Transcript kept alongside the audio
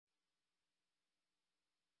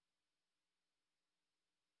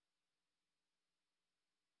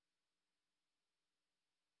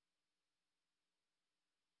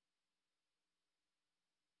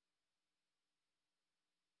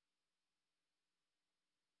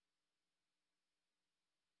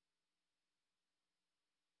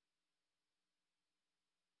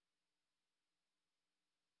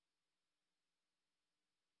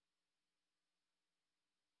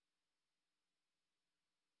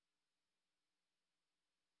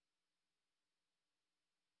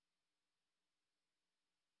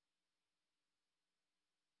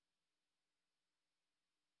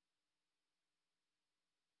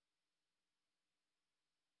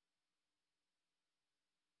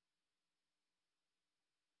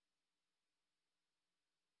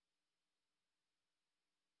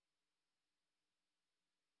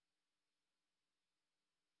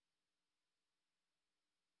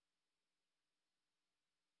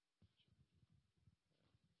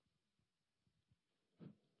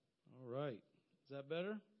right. Is that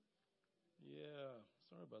better? Yeah.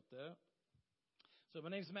 Sorry about that. So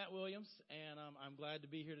my name's Matt Williams, and I'm glad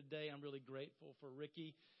to be here today. I'm really grateful for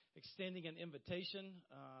Ricky extending an invitation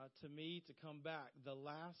to me to come back. The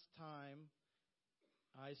last time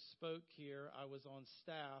I spoke here, I was on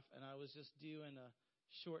staff, and I was just doing a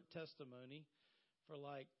short testimony for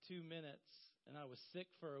like 2 minutes, and I was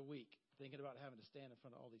sick for a week, thinking about having to stand in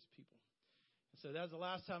front of all these people. So that was the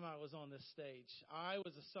last time I was on this stage. I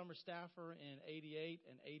was a summer staffer in 88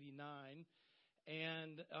 and 89,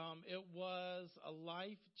 and it was a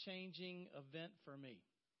life-changing event for me.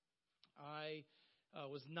 I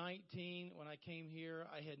was 19 when I came here.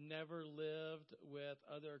 I had never lived with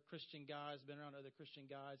other Christian guys, been around other Christian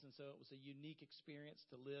guys, and so it was a unique experience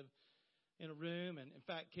to live in a room. And in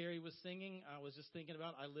fact, Carrie was singing. I was just thinking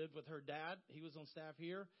about, I lived with her dad. He was on staff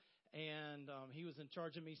here. And he was in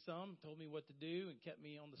charge of me some, told me what to do, and kept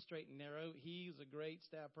me on the straight and narrow. He was a great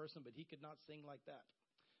staff person, but he could not sing like that,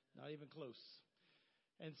 not even close.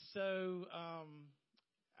 And so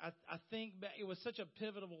I think back, it was such a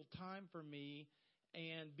pivotal time for me,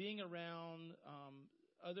 and being around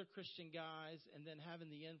other Christian guys and then having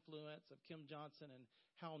the influence of Kim Johnson and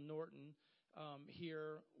Hal Norton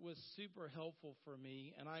here was super helpful for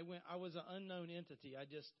me. And I was an unknown entity. I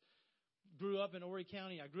just grew up in Horry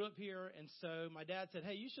County. I grew up here, and so my dad said,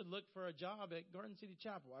 hey, you should look for a job at Garden City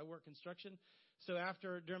Chapel. I work construction. So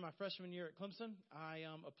during my freshman year at Clemson, I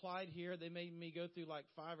applied here. They made me go through like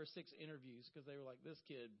 5 or 6 interviews because they were like, this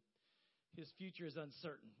kid, his future is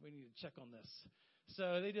uncertain. We need to check on this.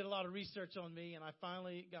 So they did a lot of research on me, and I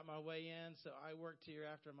finally got my way in. So I worked here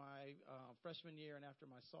after my freshman year and after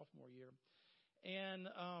my sophomore year. And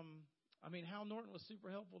Hal Norton was super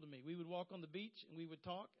helpful to me. We would walk on the beach, and we would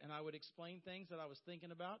talk, and I would explain things that I was thinking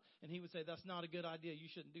about, and he would say, that's not a good idea. You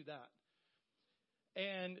shouldn't do that.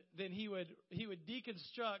 And then he would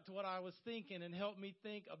deconstruct what I was thinking and help me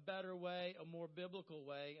think a better way, a more biblical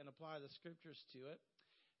way, and apply the scriptures to it.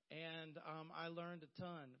 And I learned a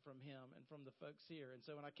ton from him and from the folks here. And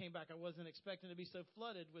so when I came back, I wasn't expecting to be so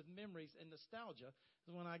flooded with memories and nostalgia.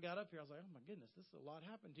 So when I got up here, I was like, oh, my goodness, a lot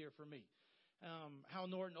happened here for me. Hal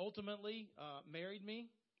Norton ultimately married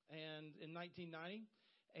me and in 1990.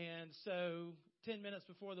 And so 10 minutes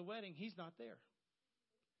before the wedding, he's not there.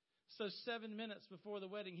 So 7 minutes before the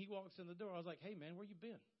wedding, he walks in the door. I was like, hey, man, where you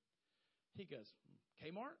been? He goes,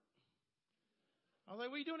 Kmart? I was like,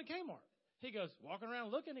 what are you doing at Kmart? He goes, walking around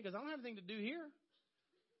looking. He goes, I don't have anything to do here.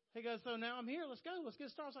 He goes, so now I'm here. Let's go. Let's get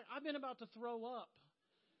started. I was like, I've been about to throw up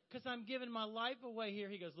because I'm giving my life away here.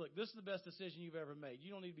 He goes, look, this is the best decision you've ever made. You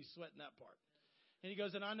don't need to be sweating that part. And he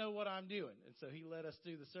goes, and I know what I'm doing. And so he led us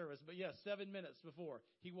through the service. But yes, 7 minutes before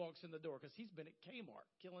he walks in the door, because he's been at Kmart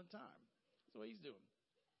killing time. That's what he's doing.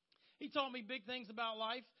 He taught me big things about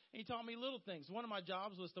life, and he taught me little things. One of my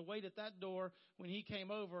jobs was to wait at that door when he came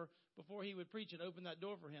over before he would preach and open that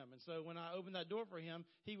door for him. And so when I opened that door for him,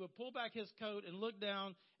 he would pull back his coat and look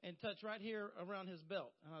down and touch right here around his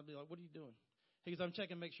belt. And I'd be like, what are you doing? He goes, I'm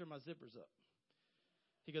checking to make sure my zipper's up.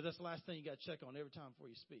 He goes, that's the last thing you got to check on every time before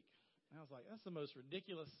you speak. And I was like, that's the most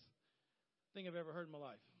ridiculous thing I've ever heard in my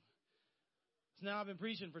life. So now I've been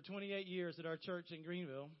preaching for 28 years at our church in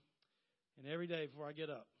Greenville, and every day before I get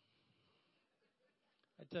up,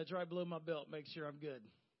 I touch right below my belt, make sure I'm good.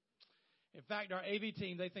 In fact, our AV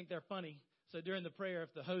team, they think they're funny. So during the prayer,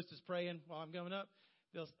 if the host is praying while I'm going up,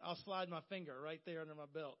 I'll slide my finger right there under my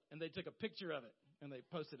belt. And they took a picture of it, and they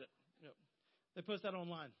posted it. Yep. They posted that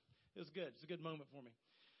online. It was good. It's a good moment for me.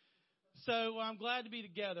 So I'm glad to be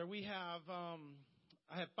together.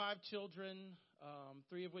 I have 5 children,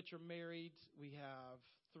 3 of which are married. We have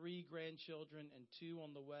 3 grandchildren and 2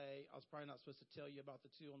 on the way. I was probably not supposed to tell you about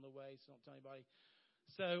the 2 on the way, so don't tell anybody.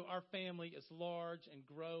 So our family is large and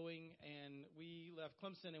growing, and we left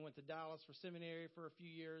Clemson and went to Dallas for seminary for a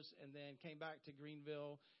few years, and then came back to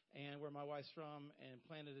Greenville, and where my wife's from, and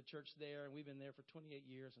planted a church there, and we've been there for 28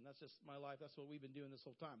 years, and that's just my life. That's what we've been doing this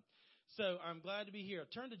whole time. So I'm glad to be here.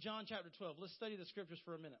 Turn to John chapter 12. Let's study the scriptures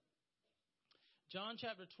for a minute. John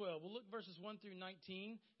chapter 12. We'll look verses 1 through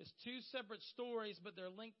 19. It's 2 separate stories, but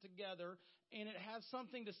they're linked together. And it has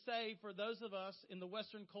something to say for those of us in the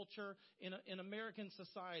Western culture, in American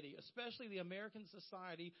society, especially the American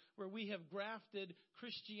society where we have grafted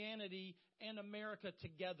Christianity and America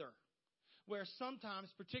together. Where sometimes,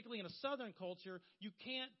 particularly in a Southern culture, you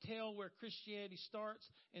can't tell where Christianity starts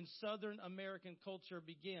and Southern American culture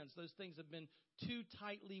begins. Those things have been too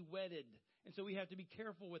tightly wedded. And so we have to be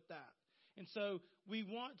careful with that. And so we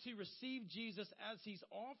want to receive Jesus as he's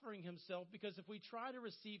offering himself, because if we try to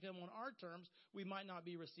receive him on our terms, we might not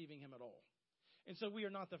be receiving him at all. And so we are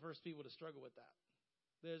not the first people to struggle with that.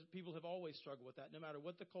 People have always struggled with that, no matter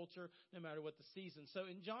what the culture, no matter what the season. So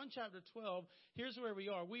in John chapter 12, here's where we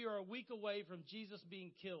are. We are a week away from Jesus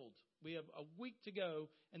being killed. We have a week to go,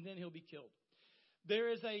 and then he'll be killed.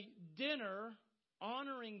 There is a dinner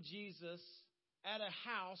honoring Jesus at a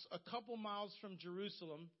house a couple miles from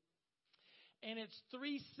Jerusalem, and it's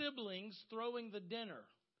three siblings throwing the dinner.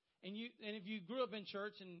 And if you grew up in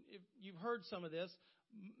church and if you've heard some of this,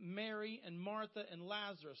 Mary and Martha and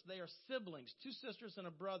Lazarus, they are siblings, two sisters and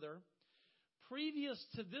a brother. Previous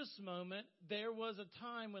to this moment, there was a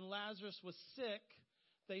time when Lazarus was sick.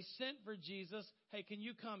 They sent for Jesus. Hey, can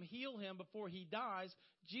you come heal him before he dies?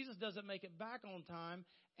 Jesus doesn't make it back on time.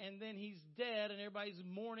 And then he's dead and everybody's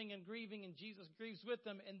mourning and grieving and Jesus grieves with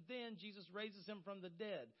them. And then Jesus raises him from the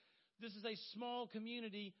dead. This is a small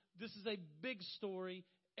community. This is a big story.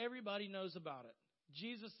 Everybody knows about it.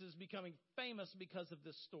 Jesus is becoming famous because of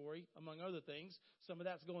this story, among other things. Some of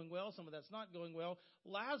that's going well, some of that's not going well.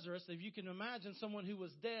 Lazarus, if you can imagine someone who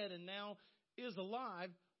was dead and now is alive,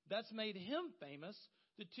 that's made him famous.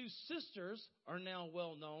 The two sisters are now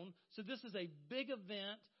well known. So this is a big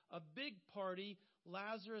event, a big party.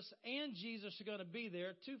 Lazarus and Jesus are going to be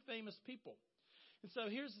there, two famous people. And so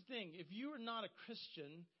here's the thing. If you are not a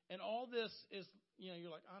Christian and all this is,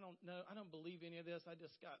 you're like, I don't know, I don't believe any of this. I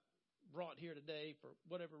just got brought here today for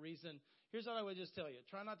whatever reason. Here's what I would just tell you.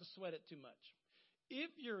 Try not to sweat it too much.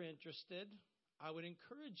 If you're interested, I would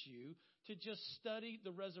encourage you to just study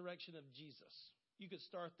the resurrection of Jesus. You could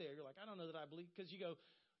start there. You're like, I don't know that I believe. Because you go,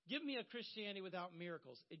 give me a Christianity without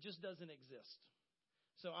miracles. It just doesn't exist.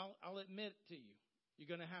 So I'll admit to you,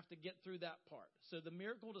 you're going to have to get through that part. So the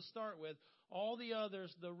miracle to start with, all the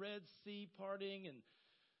others, the Red Sea parting and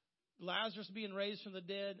Lazarus being raised from the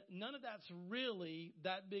dead, none of that's really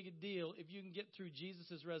that big a deal if you can get through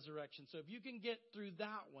Jesus' resurrection. So if you can get through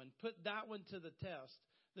that one, put that one to the test,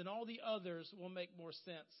 then all the others will make more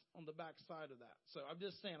sense on the backside of that. So I'm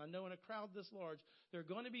just saying, I know in a crowd this large, there are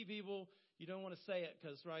going to be people, you don't want to say it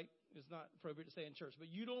because, right, it's not appropriate to say in church, but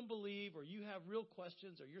you don't believe or you have real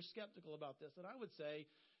questions or you're skeptical about this. And I would say,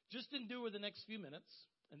 just endure the next few minutes.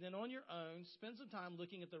 And then on your own, spend some time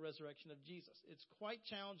looking at the resurrection of Jesus. It's quite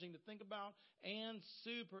challenging to think about and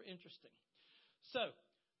super interesting. So,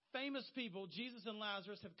 famous people, Jesus and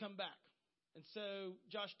Lazarus, have come back. And so,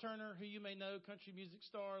 Josh Turner, who you may know, country music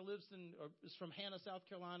star, is from Hannah, South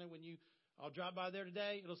Carolina. I'll drive by there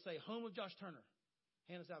today, it'll say, home of Josh Turner,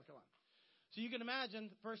 Hannah, South Carolina. So you can imagine,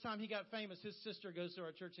 the first time he got famous, his sister goes to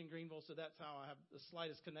our church in Greenville, so that's how I have the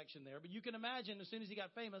slightest connection there. But you can imagine, as soon as he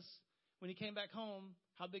got famous, when he came back home,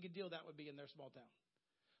 how big a deal that would be in their small town.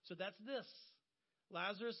 So that's this.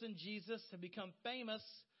 Lazarus and Jesus have become famous.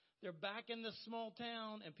 They're back in this small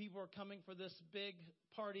town, and people are coming for this big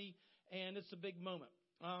party, and it's a big moment.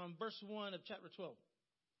 Verse 1 of chapter 12.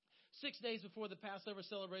 6 days before the Passover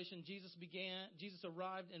celebration, Jesus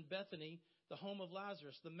arrived in Bethany, the home of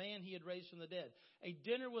Lazarus, the man he had raised from the dead. A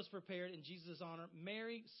dinner was prepared in Jesus' honor.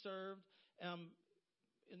 Mary served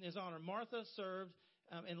in his honor. Martha served.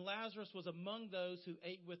 And Lazarus was among those who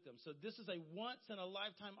ate with them. So this is a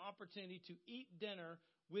once-in-a-lifetime opportunity to eat dinner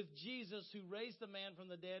with Jesus, who raised the man from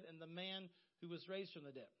the dead and the man who was raised from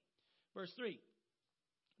the dead. Verse 3.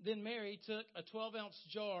 Then Mary took a 12-ounce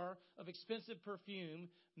jar of expensive perfume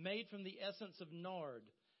made from the essence of nard.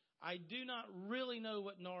 I do not really know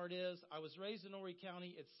what nard is. I was raised in Horry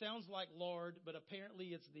County. It sounds like lard, but apparently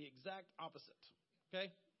it's the exact opposite.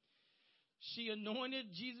 Okay? She anointed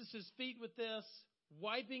Jesus' feet with this,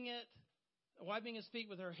 wiping his feet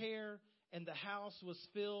with her hair, and the house was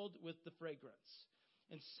filled with the fragrance.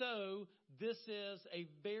 And so this is a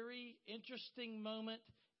very interesting moment.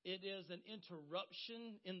 It is an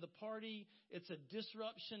interruption in the party. It's a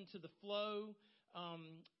disruption to the flow.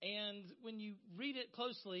 And when you read it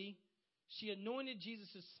closely, she anointed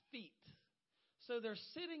Jesus' feet. So they're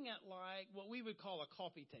sitting at like what we would call a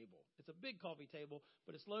coffee table. It's a big coffee table,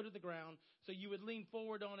 but it's low to the ground. So you would lean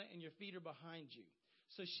forward on it and your feet are behind you.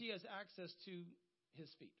 So she has access to his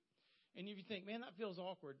feet. And if you think, man, that feels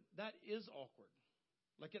awkward, that is awkward.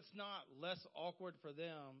 Like it's not less awkward for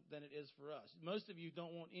them than it is for us. Most of you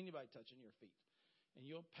don't want anybody touching your feet. And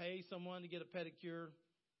you'll pay someone to get a pedicure.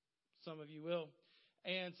 Some of you will.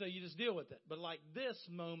 And so you just deal with it. But like this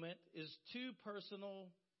moment is too personal,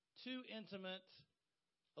 too intimate,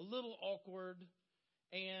 a little awkward.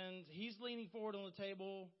 And he's leaning forward on the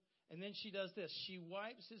table. And then she does this. She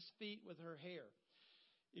wipes his feet with her hair.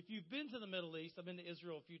 If you've been to the Middle East, I've been to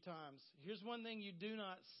Israel a few times, here's one thing you do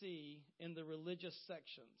not see in the religious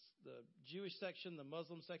sections, the Jewish section, the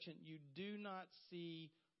Muslim section. You do not see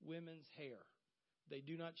women's hair. They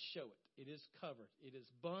do not show it. It is covered. It is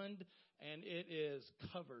bunned, and it is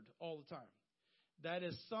covered all the time. That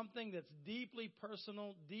is something that's deeply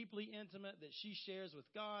personal, deeply intimate that she shares with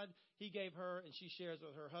God. He gave her and she shares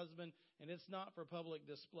with her husband. And it's not for public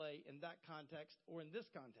display in that context or in this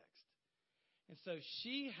context. And so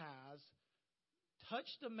she has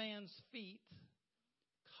touched a man's feet,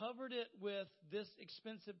 covered it with this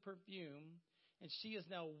expensive perfume, and she is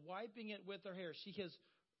now wiping it with her hair. She has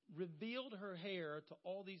revealed her hair to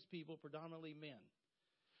all these people, predominantly men.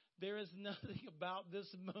 There is nothing about this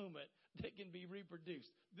moment that can be reproduced.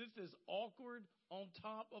 This is awkward on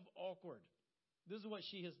top of awkward. This is what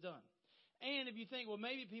she has done. And if you think, well,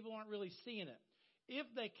 maybe people aren't really seeing it. If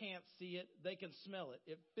they can't see it, they can smell it.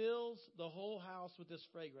 It fills the whole house with this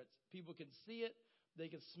fragrance. People can see it. They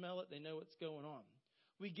can smell it. They know what's going on.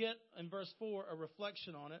 We get, in verse 4, a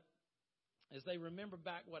reflection on it. As they remember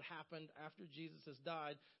back what happened after Jesus has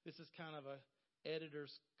died, this is kind of a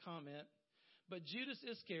editor's comment. But Judas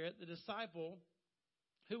Iscariot, the disciple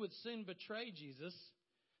who would soon betray Jesus,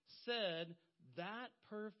 said that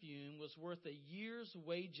perfume was worth a year's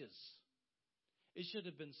wages. It should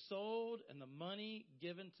have been sold and the money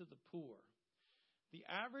given to the poor. The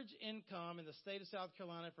average income in the state of South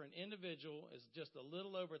Carolina for an individual is just a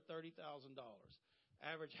little over $30,000.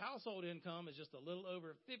 Average household income is just a little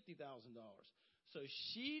over $50,000. So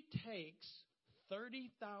she takes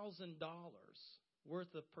 $30,000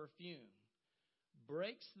 worth of perfume,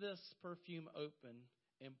 breaks this perfume open,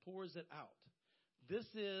 and pours it out. This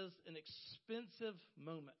is an expensive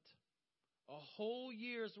moment. A whole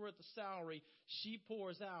year's worth of salary she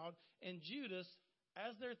pours out. And Judas,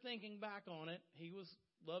 as they're thinking back on it, he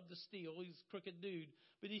loved to steal. He's a crooked dude.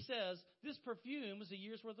 But he says, this perfume was a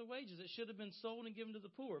year's worth of wages. It should have been sold and given to the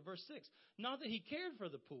poor. Verse 6, not that he cared for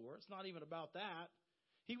the poor. It's not even about that.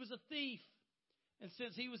 He was a thief. And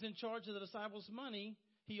since he was in charge of the disciples' money,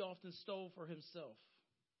 he often stole for himself.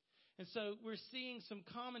 And so we're seeing some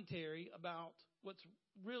commentary about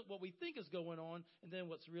what we think is going on and then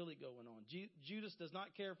what's really going on. Judas does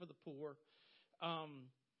not care for the poor.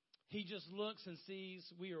 He just looks and sees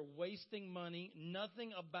we are wasting money.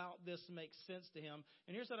 Nothing about this makes sense to him.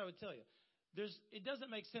 And here's what I would tell you. It doesn't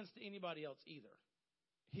make sense to anybody else either.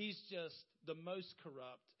 He's just the most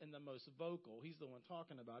corrupt and the most vocal. He's the one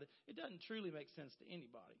talking about it. It doesn't truly make sense to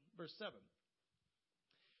anybody. Verse 7.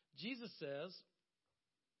 Jesus says,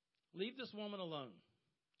 leave this woman alone.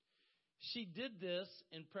 She did this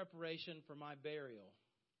in preparation for my burial.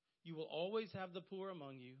 You will always have the poor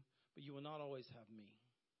among you, but you will not always have me.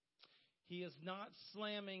 He is not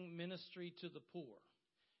slamming ministry to the poor.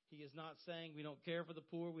 He is not saying we don't care for the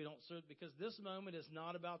poor, we don't serve, because this moment is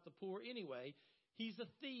not about the poor anyway. He's a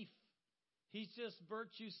thief. He's just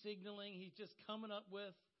virtue signaling. He's just coming up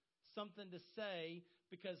with something to say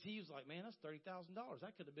because he was like, man, that's $30,000.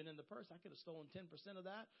 That could have been in the purse. I could have stolen 10% of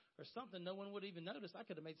that or something. No one would even notice. I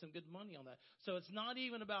could have made some good money on that. So it's not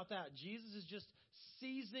even about that. Jesus is just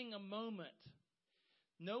seizing a moment.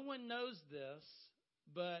 No one knows this,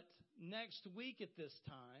 but next week at this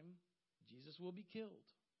time, Jesus will be killed.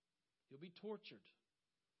 He'll be tortured.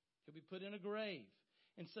 He'll be put in a grave.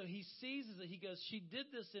 And so he seizes it. He goes, she did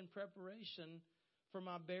this in preparation for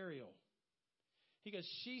my burial. He goes,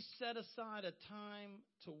 she set aside a time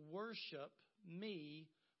to worship me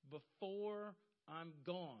before I'm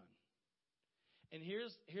gone. And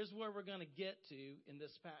here's where we're going to get to in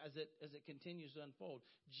this as it continues to unfold.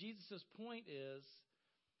 Jesus' point is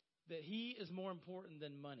that he is more important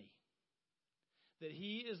than money. That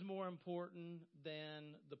he is more important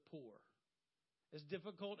than the poor. As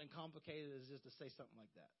difficult and complicated as it is to say something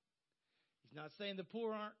like that. He's not saying the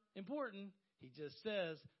poor aren't important. He just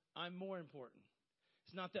says, I'm more important.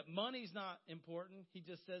 It's not that money's not important. He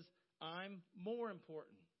just says, I'm more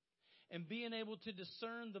important. And being able to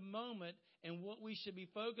discern the moment and what we should be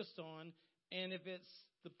focused on. And if it's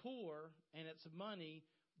the poor and it's money,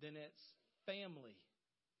 then it's family,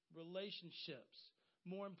 relationships.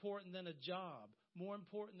 More important than a job. More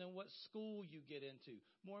important than what school you get into.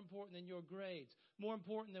 More important than your grades. More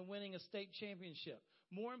important than winning a state championship.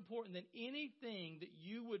 More important than anything that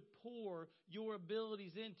you would pour your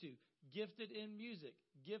abilities into. Gifted in music.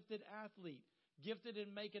 Gifted athlete. Gifted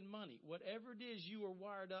in making money. Whatever it is you are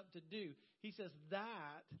wired up to do. He says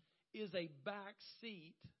that is a back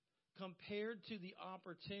seat compared to the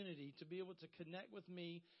opportunity to be able to connect with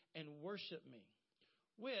me and worship me.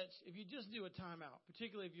 Which, if you just do a timeout,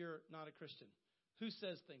 particularly if you're not a Christian, who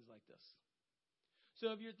says things like this?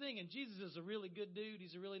 So if you're thinking, Jesus is a really good dude,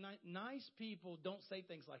 he's a really nice people don't say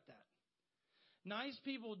things like that. Nice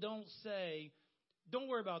people don't say, don't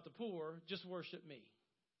worry about the poor, just worship me.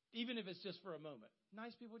 Even if it's just for a moment.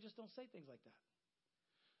 Nice people just don't say things like that.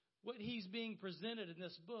 What he's being presented in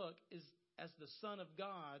this book is as the Son of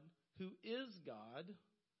God, who is God,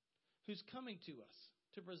 who's coming to us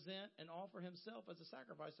to present and offer himself as a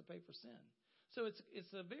sacrifice to pay for sin. So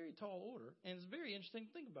it's a very tall order, and it's very interesting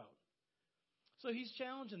to think about. So he's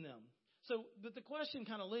challenging them. But the question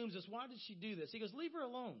kind of looms is, why did she do this? He goes, leave her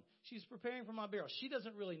alone. She's preparing for my burial. She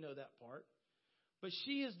doesn't really know that part. But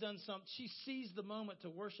she has done something. She seized the moment to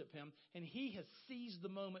worship him, and he has seized the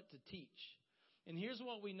moment to teach. And here's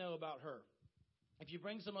what we know about her. If you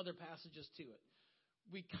bring some other passages to it,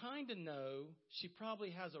 we kind of know she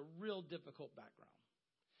probably has a real difficult background.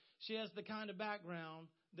 She has the kind of background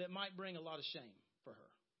that might bring a lot of shame for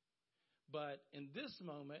her. But in this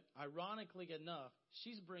moment, ironically enough,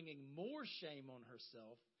 she's bringing more shame on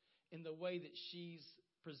herself in the way that she's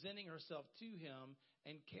presenting herself to him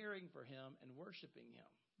and caring for him and worshiping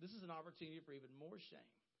him. This is an opportunity for even more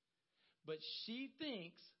shame. But she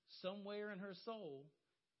thinks somewhere in her soul,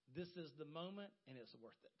 this is the moment and it's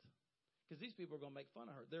worth it. Because these people are going to make fun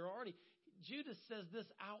of her. Judas says this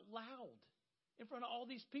out loud in front of all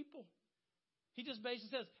these people. He just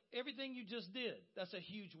basically says, everything you just did, that's a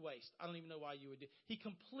huge waste. I don't even know why you would do it. He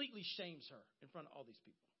completely shames her in front of all these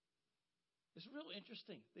people. It's real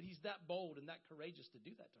interesting that he's that bold and that courageous to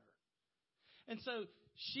do that to her. And so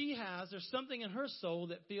there's something in her soul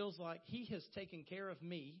that feels like he has taken care of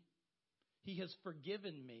me. He has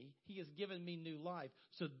forgiven me. He has given me new life.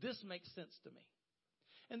 So this makes sense to me.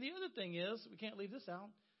 And the other thing is, we can't leave this out,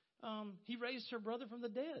 he raised her brother from the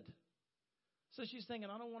dead. So she's thinking,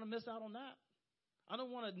 I don't want to miss out on that. I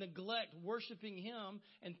don't want to neglect worshiping him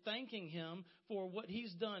and thanking him for what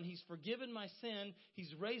he's done. He's forgiven my sin.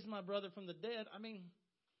 He's raised my brother from the dead. I mean,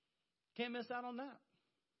 can't miss out on that.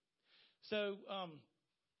 So,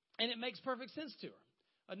 and it makes perfect sense to her.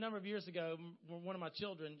 A number of years ago, one of my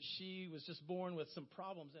children, she was just born with some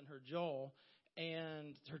problems in her jaw,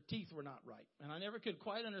 and her teeth were not right. And I never could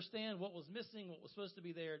quite understand what was missing, what was supposed to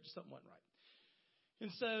be there. Just something wasn't right.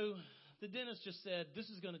 And so the dentist just said, this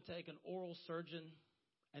is going to take an oral surgeon,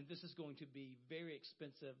 and this is going to be very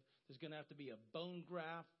expensive. There's going to have to be a bone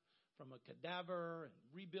graft from a cadaver and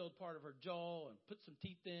rebuild part of her jaw and put some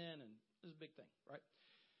teeth in, and this is a big thing, right?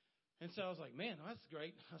 And so I was like, man, that's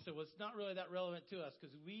great. I said, well, it's not really that relevant to us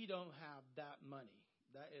because we don't have that money.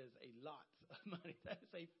 That is a lot of money. That is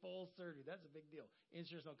a full surgery. That's a big deal.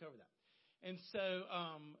 Insurance don't cover that. And so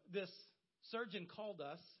this surgeon called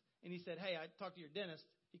us, and he said, hey, I talked to your dentist.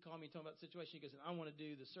 He called me and told me about the situation. He goes, I want to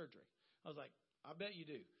do the surgery. I was like, I bet you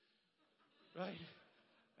do. Right?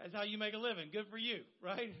 That's how you make a living. Good for you.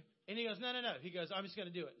 Right? And he goes, no. He goes, I'm just going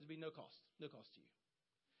to do it. There'll be no cost. No cost to you.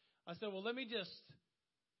 I said, well, let me just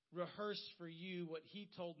rehearse for you what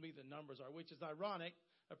he told me the numbers are, which is ironic.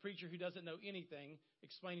 A preacher who doesn't know anything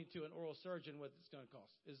explaining to an oral surgeon what it's going to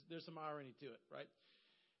cost. There's some irony to it, right?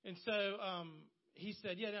 And so he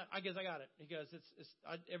said, yeah, I guess I got it. He goes,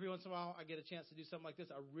 every once in a while I get a chance to do something like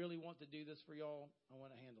this. I really want to do this for y'all. I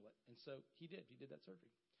want to handle it. And so he did. He did that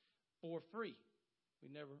surgery for free.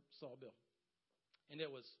 We never saw a bill. And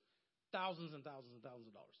it was thousands and thousands and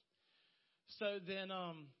thousands of dollars. So then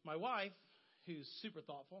my wife, who's super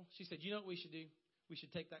thoughtful, she said, you know what we should do? We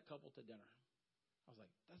should take that couple to dinner. I was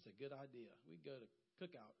like, that's a good idea. We'd go to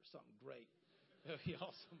Cookout or something great. That would be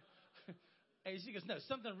awesome. And she goes, no,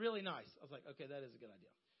 something really nice. I was like, okay, that is a good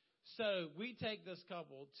idea. So we take this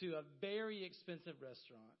couple to a very expensive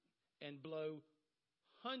restaurant and blow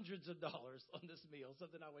hundreds of dollars on this meal,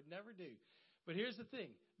 something I would never do. But here's the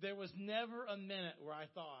thing. There was never a minute where I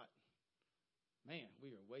thought, man,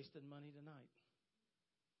 we are wasting money tonight.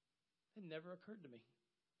 It never occurred to me.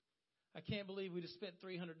 I can't believe we just spent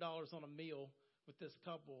 $300 on a meal with this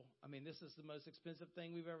couple. I mean, this is the most expensive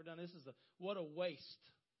thing we've ever done. What a waste.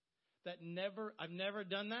 I've never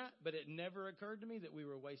done that, but it never occurred to me that we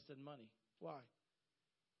were wasting money. Why?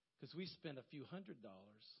 Because we spent a few $100s,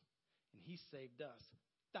 and he saved us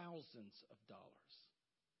thousands of dollars.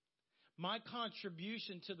 My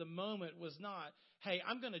contribution to the moment was not, hey,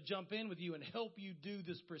 I'm going to jump in with you and help you do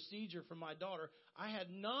this procedure for my daughter. I had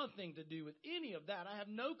nothing to do with any of that. I have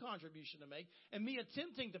no contribution to make, and me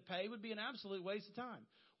attempting to pay would be an absolute waste of time.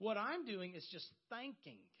 What I'm doing is just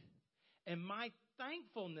thanking, and my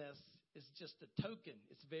thankfulness is just a token.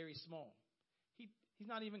 It's very small. He's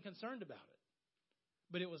not even concerned about it.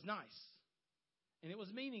 But it was nice. And it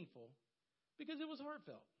was meaningful because it was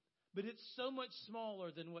heartfelt. But it's so much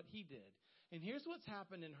smaller than what he did. And here's what's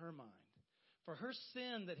happened in her mind. For her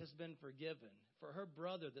sin that has been forgiven, for her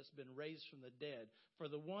brother that's been raised from the dead, for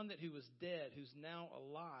the one who was dead, who's now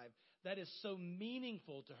alive. That is so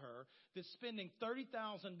meaningful to her that spending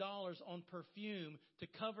 $30,000 on perfume to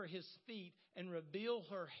cover his feet and reveal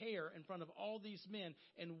her hair in front of all these men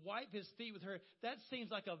and wipe his feet with her, that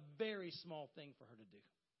seems like a very small thing for her to do.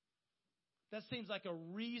 That seems like a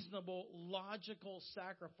reasonable, logical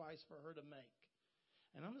sacrifice for her to make.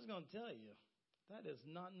 And I'm just going to tell you, that is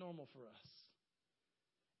not normal for us.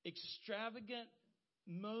 Extravagant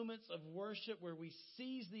moments of worship where we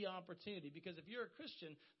seize the opportunity. Because if you're a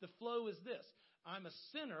Christian, the flow is this. I'm a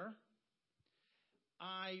sinner.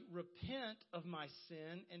 I repent of my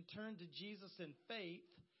sin and turn to Jesus in faith.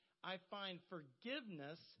 I find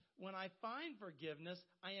forgiveness. When I find forgiveness,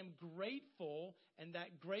 I am grateful, and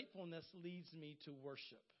that gratefulness leads me to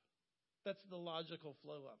worship. That's the logical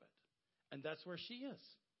flow of it. And that's where she is.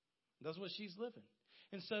 That's what she's living.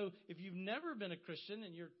 And so if you've never been a Christian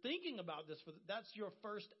and you're thinking about this, that's your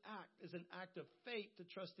first act, is an act of faith to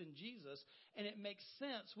trust in Jesus. And it makes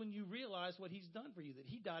sense when you realize what he's done for you, that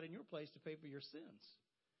he died in your place to pay for your sins.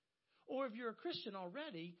 Or if you're a Christian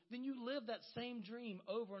already, then you live that same dream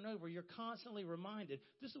over and over. You're constantly reminded,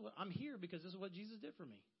 this is what I'm here because this is what Jesus did for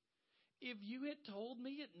me. If you had told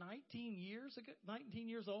me at 19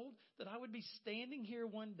 years old, that I would be standing here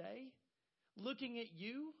one day looking at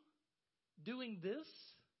you doing this,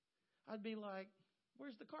 I'd be like,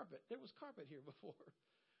 where's the carpet? There was carpet here before.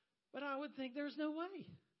 But I would think there's no way.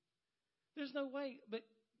 There's no way. But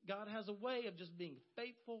God has a way of just being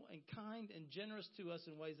faithful and kind and generous to us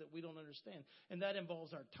in ways that we don't understand. And that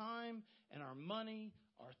involves our time and our money,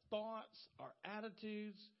 our thoughts, our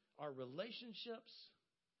attitudes, our relationships.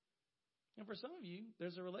 And for some of you,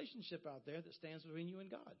 there's a relationship out there that stands between you and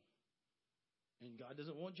God. And God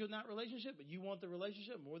doesn't want you in that relationship, but you want the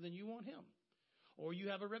relationship more than you want him. Or you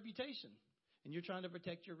have a reputation, and you're trying to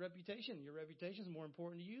protect your reputation. Your reputation is more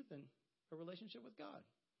important to you than a relationship with God.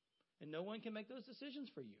 And no one can make those decisions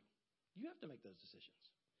for you. You have to make those decisions.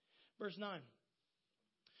 Verse 9.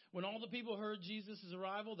 When all the people heard Jesus'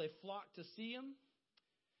 arrival, they flocked to see him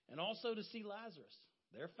and also to see Lazarus.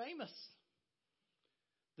 They're famous.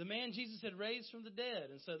 The man Jesus had raised from the dead.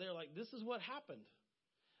 And so they're like, this is what happened.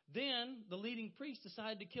 Then the leading priest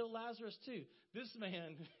decided to kill Lazarus too. This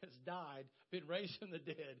man has died, been raised from the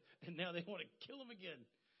dead, and now they want to kill him again.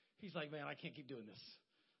 He's like, man, I can't keep doing this.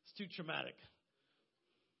 It's too traumatic.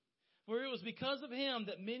 For it was because of him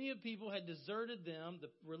that many people had deserted them, the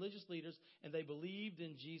religious leaders, and they believed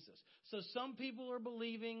in Jesus. So some people are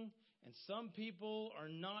believing and some people are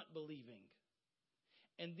not believing.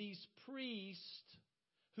 And these priests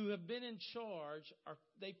who have been in charge,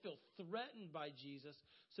 they feel threatened by Jesus.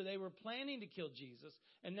 So they were planning to kill Jesus.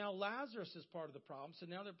 And now Lazarus is part of the problem. So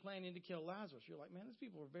now they're planning to kill Lazarus. You're like, man, these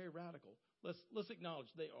people are very radical. Let's acknowledge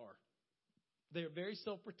they are. They're very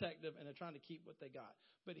self-protective, and they're trying to keep what they got.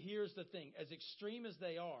 But here's the thing. As extreme as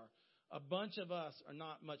they are, a bunch of us are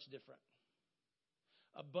not much different.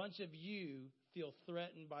 A bunch of you feel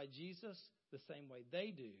threatened by Jesus the same way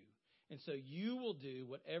they do. And so you will do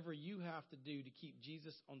whatever you have to do to keep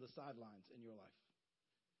Jesus on the sidelines in your life.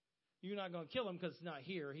 You're not going to kill him because he's not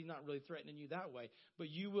here. He's not really threatening you that way. But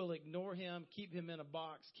you will ignore him, keep him in a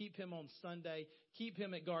box, keep him on Sunday, keep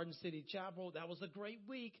him at Garden City Chapel. That was a great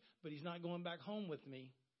week, but he's not going back home with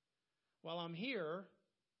me. While I'm here,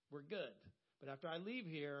 we're good. But after I leave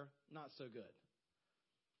here, not so good.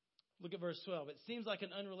 Look at verse 12. It seems like an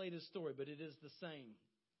unrelated story, but it is the same.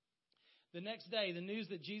 The next day, the news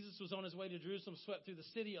that Jesus was on his way to Jerusalem swept through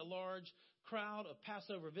the city. A large crowd of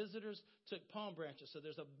Passover visitors took palm branches. So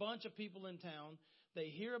there's a bunch of people in town. They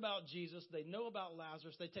hear about Jesus. They know about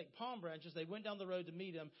Lazarus. They take palm branches. They went down the road to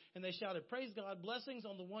meet him, and they shouted, "Praise God, blessings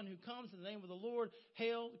on the one who comes in the name of the Lord.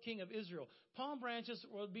 Hail, the King of Israel." Palm branches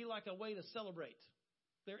would be like a way to celebrate.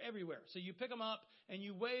 They're everywhere. So you pick them up and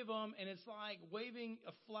you wave them, and it's like waving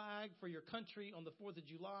a flag for your country on the 4th of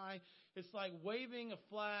July. It's like waving a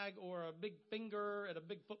flag or a big finger at a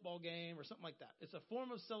big football game or something like that. It's a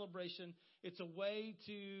form of celebration. It's a way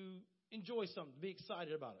to enjoy something, to be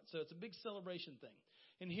excited about it. So it's a big celebration thing.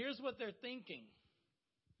 And here's what they're thinking.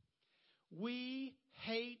 We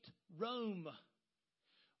hate Rome.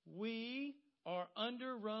 We are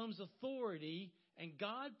under Rome's authority. And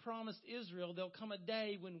God promised Israel there'll come a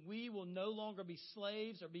day when we will no longer be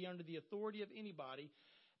slaves or be under the authority of anybody.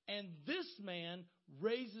 And this man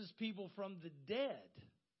raises people from the dead.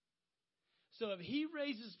 So if he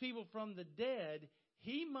raises people from the dead,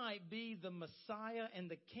 he might be the Messiah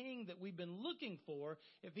and the King that we've been looking for.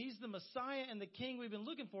 If he's the Messiah and the King we've been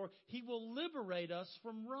looking for, he will liberate us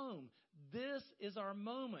from Rome. This is our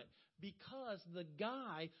moment, because the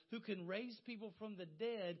guy who can raise people from the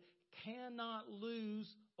dead cannot lose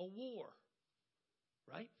a war,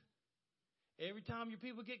 right? Every time your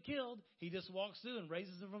people get killed, he just walks through and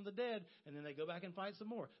raises them from the dead, and then they go back and fight some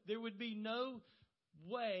more. There would be no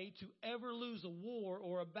way to ever lose a war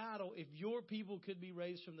or a battle if your people could be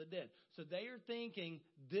raised from the dead. So they are thinking,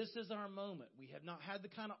 this is our moment. We have not had the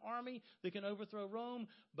kind of army that can overthrow Rome,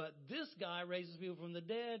 but this guy raises people from the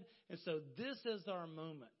dead, and so this is our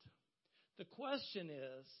moment. The question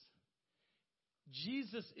is,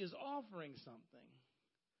 Jesus is offering something,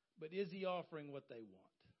 but is he offering what they want?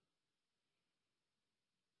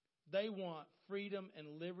 They want freedom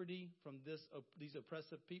and liberty from these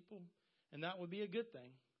oppressive people, and that would be a good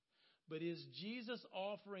thing. But is Jesus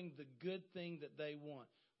offering the good thing that they want?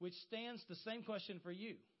 Which stands the same question for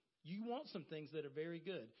you. You want some things that are very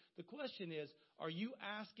good. The question is, are you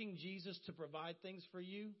asking Jesus to provide things for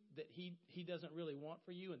you that he doesn't really want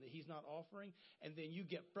for you and that he's not offering? And then you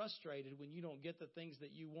get frustrated when you don't get the things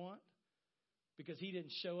that you want because he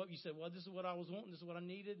didn't show up. You said, well, this is what I was wanting, this is what I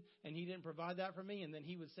needed, and he didn't provide that for me. And then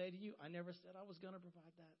he would say to you, I never said I was going to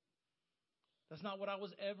provide that. That's not what I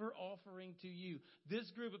was ever offering to you. This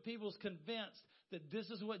group of people is convinced that this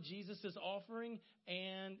is what Jesus is offering,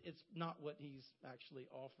 and it's not what he's actually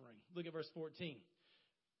offering. Look at verse 14.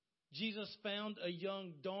 Jesus found a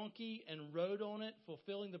young donkey and rode on it,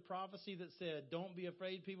 fulfilling the prophecy that said, don't be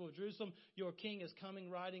afraid, people of Jerusalem. Your king is coming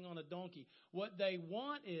riding on a donkey. What they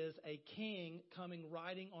want is a king coming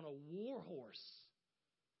riding on a war horse.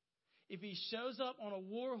 If he shows up on a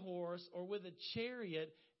war horse or with a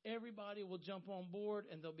chariot, everybody will jump on board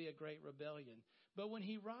and there'll be a great rebellion. But when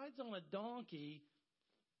he rides on a donkey,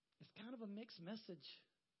 it's kind of a mixed message.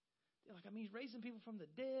 He's raising people from the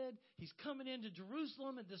dead. He's coming into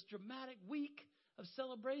Jerusalem in this dramatic week of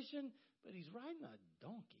celebration, but he's riding a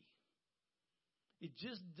donkey.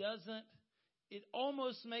 It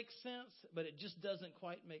almost makes sense, but it just doesn't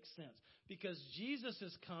quite make sense. Because Jesus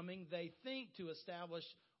is coming, they think, to establish,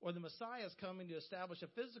 or the Messiah is coming to establish a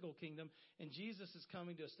physical kingdom, and Jesus is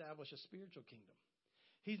coming to establish a spiritual kingdom.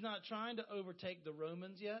 He's not trying to overtake the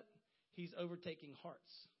Romans yet. He's overtaking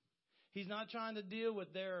hearts. He's not trying to deal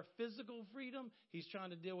with their physical freedom. He's trying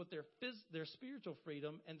to deal with their spiritual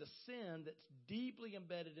freedom and the sin that's deeply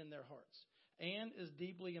embedded in their hearts and is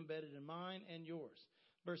deeply embedded in mine and yours.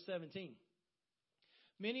 Verse 17.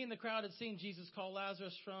 Many in the crowd had seen Jesus call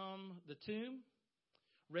Lazarus from the tomb,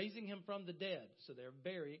 raising him from the dead. So they're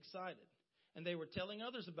very excited. And they were telling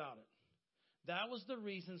others about it. That was the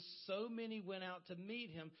reason so many went out to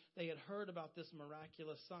meet him. They had heard about this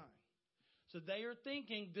miraculous sign. So they are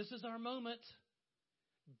thinking, this is our moment.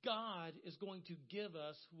 God is going to give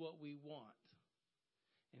us what we want.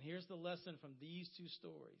 And here's the lesson from these two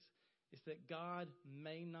stories. It's that God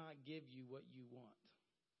may not give you what you want,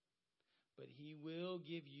 but he will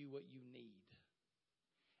give you what you need.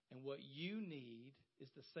 And what you need is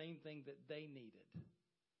the same thing that they needed.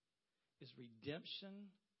 Is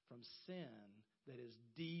redemption from sin that is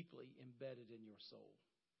deeply embedded in your soul.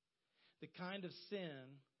 The kind of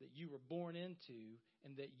sin that you were born into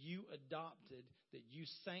and that you adopted, that you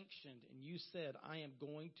sanctioned, and you said, I am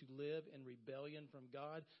going to live in rebellion from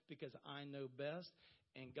God because I know best.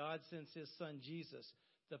 And God sends his son Jesus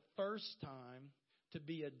the first time to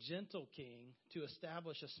be a gentle king, to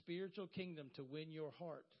establish a spiritual kingdom, to win your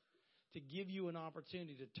heart, to give you an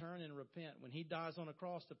opportunity to turn and repent. When he dies on a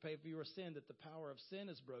cross to pay for your sin, that the power of sin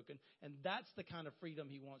is broken. And that's the kind of freedom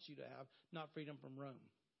he wants you to have, not freedom from Rome.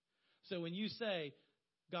 So when you say,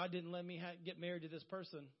 God didn't let me get married to this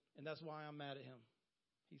person, and that's why I'm mad at him,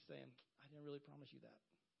 he's saying, I didn't really promise you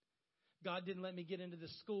that. God didn't let me get into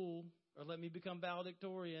this school, or let me become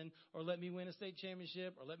valedictorian, or let me win a state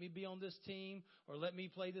championship, or let me be on this team, or let me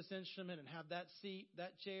play this instrument and have that seat,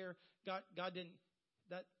 that chair. God didn't.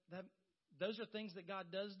 Those are things that God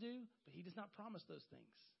does do, but he does not promise those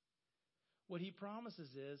things. What he promises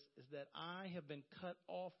is that I have been cut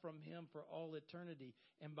off from him for all eternity,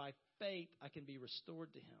 and by faith I can be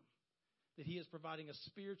restored to him. That he is providing a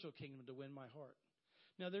spiritual kingdom to win my heart.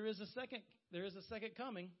 Now there is a second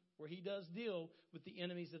coming where he does deal with the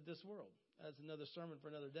enemies of this world. That's another sermon for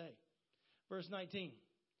another day. Verse 19.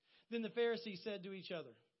 Then the Pharisees said to each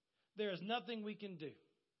other, there is nothing we can do.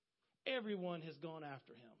 Everyone has gone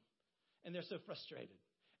after him. And they're so frustrated.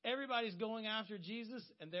 Everybody's going after Jesus,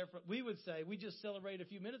 and therefore we would say, we just celebrated a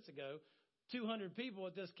few minutes ago, 200 people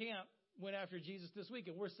at this camp went after Jesus this week,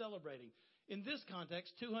 and we're celebrating. In this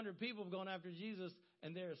context, 200 people have gone after Jesus,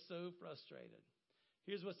 and they're so frustrated.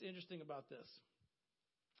 Here's what's interesting about this.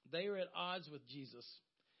 They are at odds with Jesus,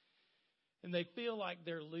 and they feel like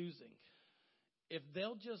they're losing. If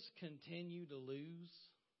they'll just continue to lose,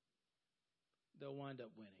 they'll wind up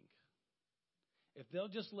winning. If they'll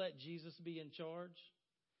just let Jesus be in charge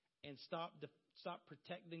and stop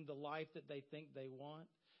protecting the life that they think they want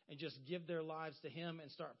and just give their lives to him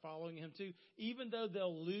and start following him too, even though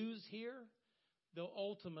they'll lose here, they'll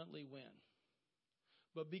ultimately win.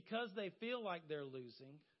 But because they feel like they're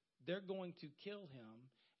losing, they're going to kill him,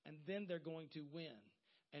 and then they're going to win.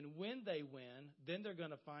 And when they win, then they're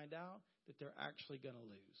going to find out that they're actually going to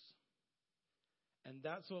lose. And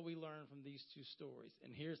that's what we learn from these two stories.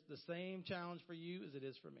 And here's the same challenge for you as it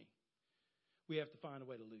is for me. We have to find a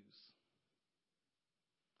way to lose.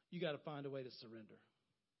 You got to find a way to surrender.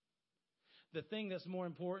 The thing that's more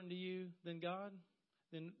important to you than God,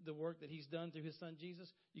 than the work that he's done through his son Jesus,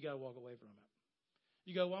 you got to walk away from it.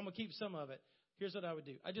 You go, well, I'm going to keep some of it. Here's what I would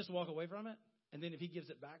do. I just walk away from it, and then if he gives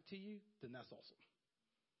it back to you, then that's awesome.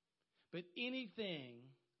 But anything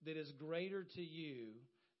that is greater to you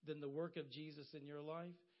than the work of Jesus in your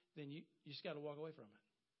life, then you just got to walk away from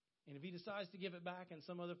it. And if he decides to give it back in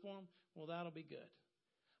some other form, well, that'll be good.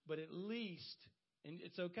 But at least, and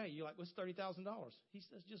it's okay. You're like, what's $30,000? He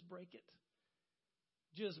says, just break it.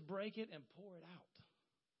 Just break it and pour it out.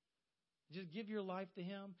 Just give your life to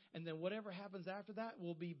him, and then whatever happens after that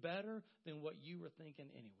will be better than what you were thinking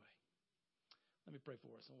anyway. Let me pray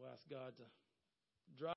for us, and we'll ask God to drive